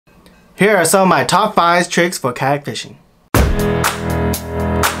Here are some of my top 5 tricks for kayak fishing.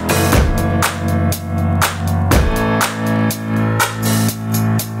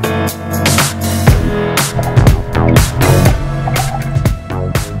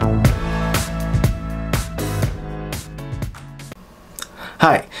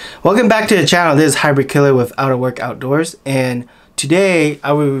 Hi, welcome back to the channel. This is Hybrid Killer with OOW Outdoors, and today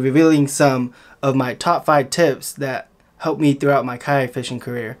I will be revealing some of my top 5 tips that helped me throughout my kayak fishing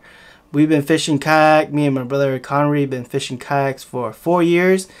career. We've been fishing kayak, me and my brother Connery been fishing kayaks for 4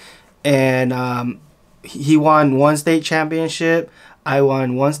 years, and he won 1 state championship, I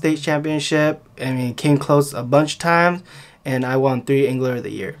won 1 state championship, I mean came close a bunch of times, and I won 3 Angler of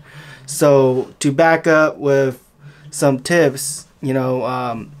the Year. So to back up with some tips,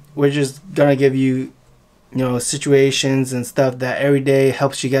 we're just gonna give you, situations and stuff that every day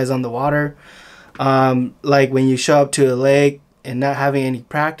helps you guys on the water. Like when you show up to a lake and not having any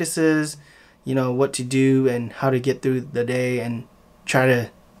practices, what to do and how to get through the day and try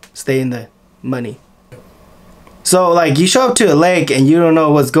to stay in the money. So like you show up to a lake and you don't know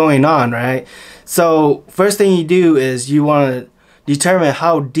what's going on, right? So first thing you do is you want to determine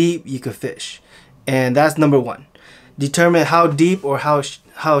how deep you could fish, and that's number 1. Determine how deep or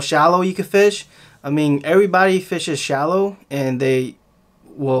how shallow you can fish. I mean, everybody fishes shallow and they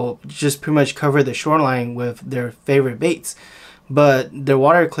will just pretty much cover the shoreline with their favorite baits, but the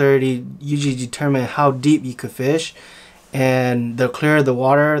water clarity usually determine how deep you could fish, and the clearer the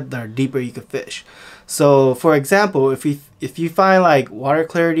water, the deeper you could fish. So for example, if you find like water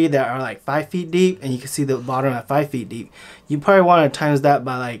clarity that are like 5 feet deep and you can see the bottom at 5 feet deep, you probably want to times that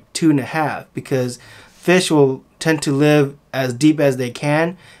by like 2.5, because fish will tend to live as deep as they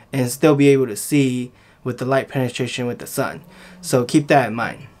can and still be able to see with the light penetration with the sun. So keep that in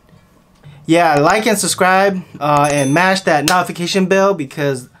mind. Yeah, like and subscribe and mash that notification bell,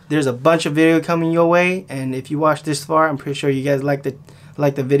 because there's a bunch of video coming your way, and if you watched this far, I'm pretty sure you guys like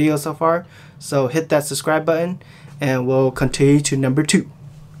the video so far. So hit that subscribe button and we'll continue to number 2.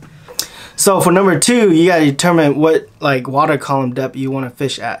 So for number 2, you gotta determine what like water column depth you want to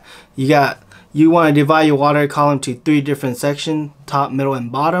fish at. You want to divide your water column to 3 different sections: top, middle,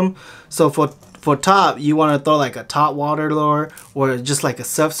 and bottom. So for top, you want to throw like a top water lure or just like a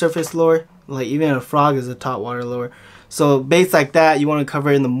subsurface lure. Like even a frog is a top water lure. So baits like that you want to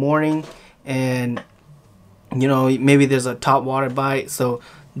cover in the morning, and maybe there's a top water bite, so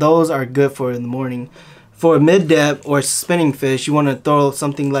those are good for in the morning. For mid depth or spinning fish, you want to throw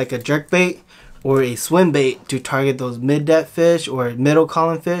something like a jerk bait or a swim bait to target those mid depth fish or middle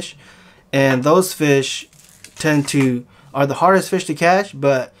column fish. And those fish are the hardest fish to catch,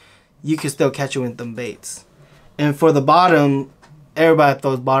 but you can still catch it with them baits. And for the bottom, everybody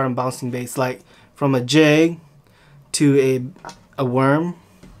throws bottom bouncing baits, like from a jig to a worm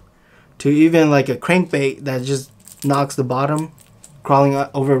to even like a crankbait that just knocks the bottom, crawling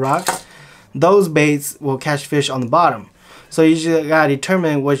over rocks. Those baits will catch fish on the bottom. So you just gotta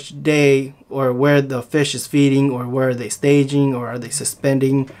determine which day or where the fish is feeding, or where are they staging, or are they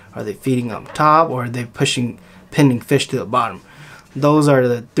suspending, are they feeding up top, or are they pinning fish to the bottom. Those are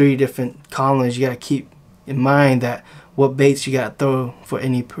the 3 different columns you gotta keep in mind, that what baits you gotta throw for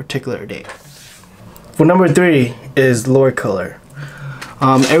any particular day. For number 3 is lure color.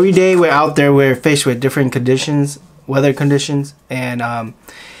 Every day we're out there, we're faced with different conditions, weather conditions, and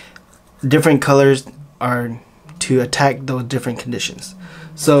different colors are to attack those different conditions.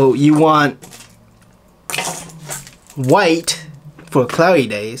 So you want white for cloudy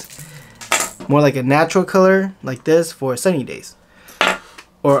days, more like a natural color like this for sunny days.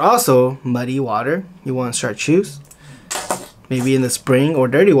 Or also muddy water, you want chartreuse. Maybe in the spring or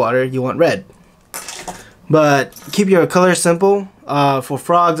dirty water, you want red. But keep your color simple. For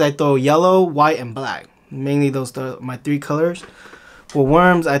frogs, I throw yellow, white, and black. Mainly those are my 3 colors. For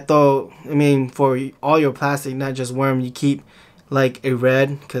worms, for all your plastic, not just worm, you keep like a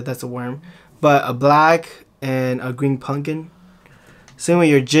red, because that's a worm, but a black and a green pumpkin. Same with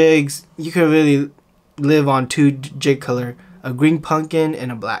your jigs, you can really live on 2 jig color, a green pumpkin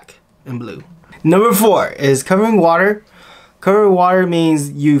and a black and blue. Number 4 is covering water. Covering water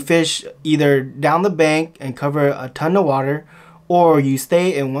means you fish either down the bank and cover a ton of water, or you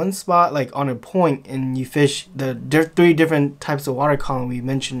stay in one spot like on a point and you fish the 3 different types of water column we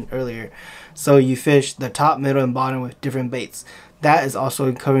mentioned earlier. So you fish the top, middle, and bottom with different baits. That is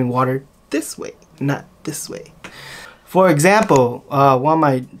also covering water this way, not this way. For example, one of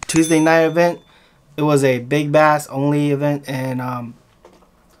my Tuesday night event, it was a big bass only event, and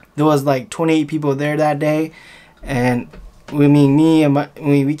there was like 28 people there that day. And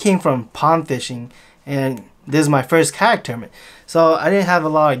we came from pond fishing, and this is my first kayak tournament. So I didn't have a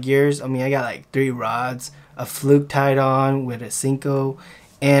lot of gears. I mean, I got like 3 rods, a fluke tied on with a Cinco,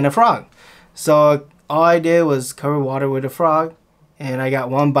 and a frog. So all I did was cover water with a frog, and I got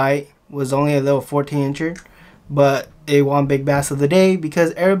 1 bite. It was only a little 14-incher, but it won big bass of the day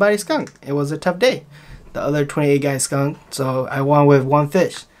because everybody skunked. It was a tough day. The other 28 guys skunked, so I won with 1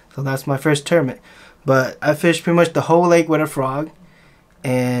 fish. So that's my first tournament. But I fished pretty much the whole lake with a frog,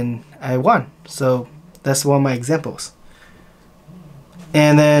 and I won. So that's one of my examples.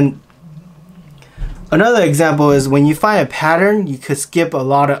 And then another example is when you find a pattern, you could skip a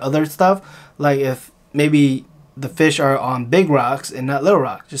lot of other stuff. Like if maybe the fish are on big rocks and not little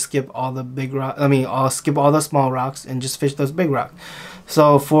rocks, just skip all the big rocks. I'll skip all the small rocks and just fish those big rocks.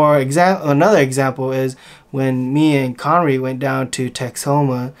 So for another example is when me and Connery went down to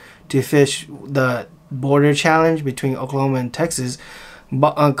Texoma to fish the border challenge between Oklahoma and Texas.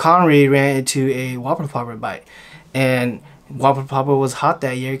 Connery ran into a whopper popper bite, and whopper popper was hot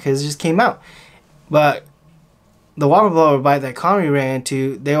that year because it just came out. But the whopper popper bite that Connery ran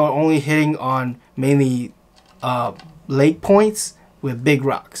into, they were only hitting on mainly lake points with big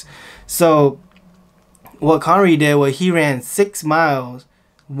rocks. So what Connery did was he ran 6 miles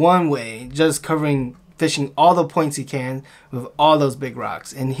one way, just fishing all the points he can with all those big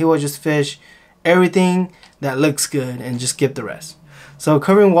rocks, and he would just fish everything that looks good and just skip the rest. So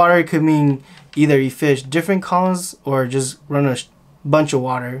covering water could mean either you fish different columns or just run a bunch of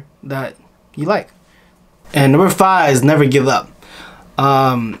water that you like. And number 5 is never give up.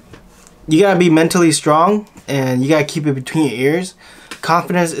 You gotta be mentally strong and you gotta keep it between your ears.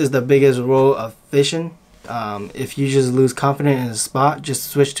 Confidence is the biggest role of fishing. If you just lose confidence in a spot, just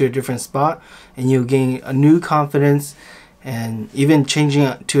switch to a different spot and you'll gain a new confidence, and even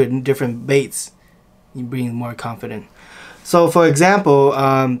changing to a different baits, you bring more confidence. So for example,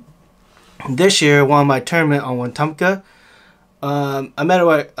 this year, one of my tournament on Wetumpka, I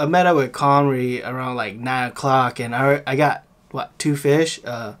met up with Connery around like 9 o'clock, and I got what, 2 fish,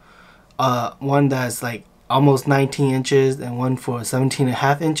 one that's like almost 19 inches and one for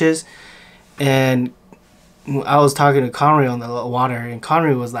 17.5 inches. And I was talking to Connery on the water, and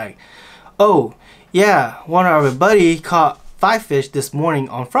Connery was like, "Oh yeah, one of our buddy caught 5 fish this morning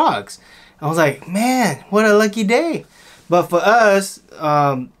on frogs." I was like, "Man, what a lucky day!" But for us,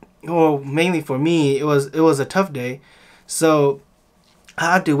 well, mainly for me, it was a tough day. So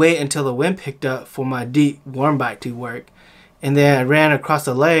I had to wait until the wind picked up for my deep worm bite to work, and then I ran across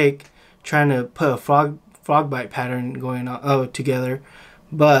the lake trying to put a frog bite pattern going on together,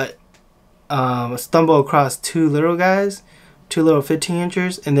 but I stumbled across 2 little guys, 2 little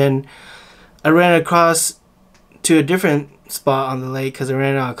 15-inchers, and then I ran across to a different spot on the lake because I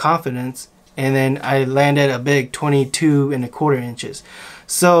ran out of confidence, and then I landed a big 22.25 inches.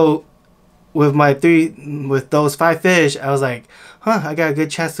 So with those 5 fish, I was like, I got a good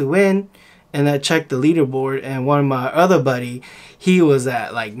chance to win. And I checked the leaderboard, and one of my other buddy, he was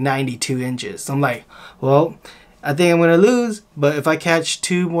at like 92 inches. So I'm like, well, I think I'm gonna lose, but if I catch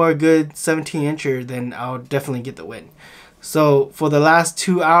 2 more good 17-incher, then I'll definitely get the win. So for the last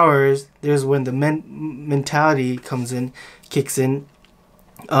 2 hours, there's when the mentality kicks in.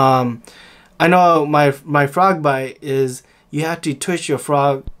 I know my frog bite is you have to twitch your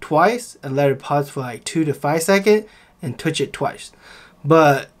frog twice and let it pause for like 2 to 5 seconds and twitch it twice.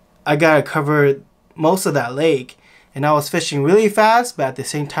 But I gotta cover most of that lake, and I was fishing really fast, but at the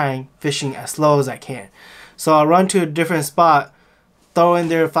same time fishing as slow as I can. So I'll run to a different spot, throw in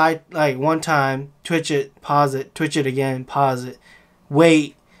there one time, twitch it, pause it, twitch it again, pause it,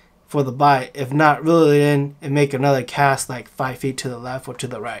 wait for the bite. If not, reel it in and make another cast like 5 feet to the left or to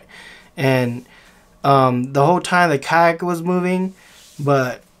the right. And the whole time the kayak was moving,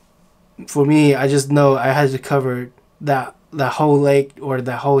 but for me, I just know I had to cover that whole lake or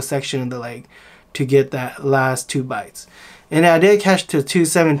that whole section of the lake to get that last 2 bites. And I did catch the 2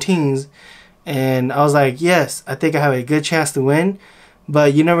 17s, and I was like, yes, I think I have a good chance to win.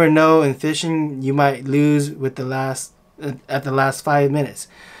 But you never know, in fishing you might lose with at the last 5 minutes.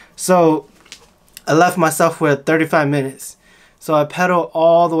 So I left myself with 35 minutes. So I pedaled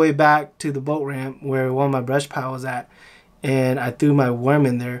all the way back to the boat ramp where one of my brush pile was at, and I threw my worm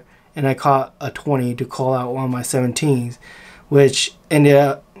in there, and I caught a 20 to call out one of my 17s, which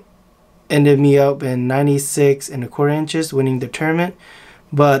ended me up in 96.25 inches, winning the tournament.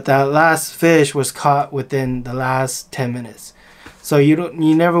 But that last fish was caught within the last 10 minutes. So you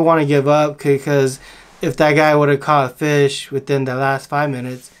never want to give up, because if that guy would have caught a fish within the last 5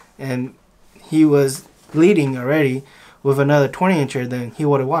 minutes and he was leading already with another 20-incher, then he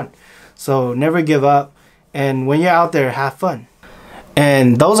would have won. So never give up, and when you're out there, have fun.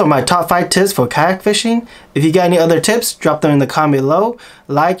 And those are my top 5 tips for kayak fishing. If you got any other tips, drop them in the comment below.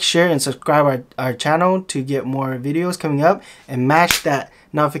 Like, share, and subscribe our channel to get more videos coming up. And mash that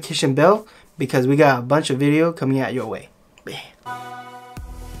notification bell because we got a bunch of video coming out your way.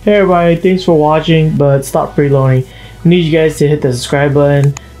 Hey everybody, thanks for watching, but stop freeloading. We need you guys to hit the subscribe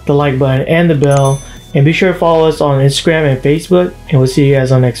button, the like button, and the bell. And be sure to follow us on Instagram and Facebook, and we'll see you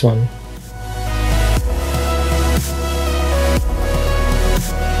guys on the next one.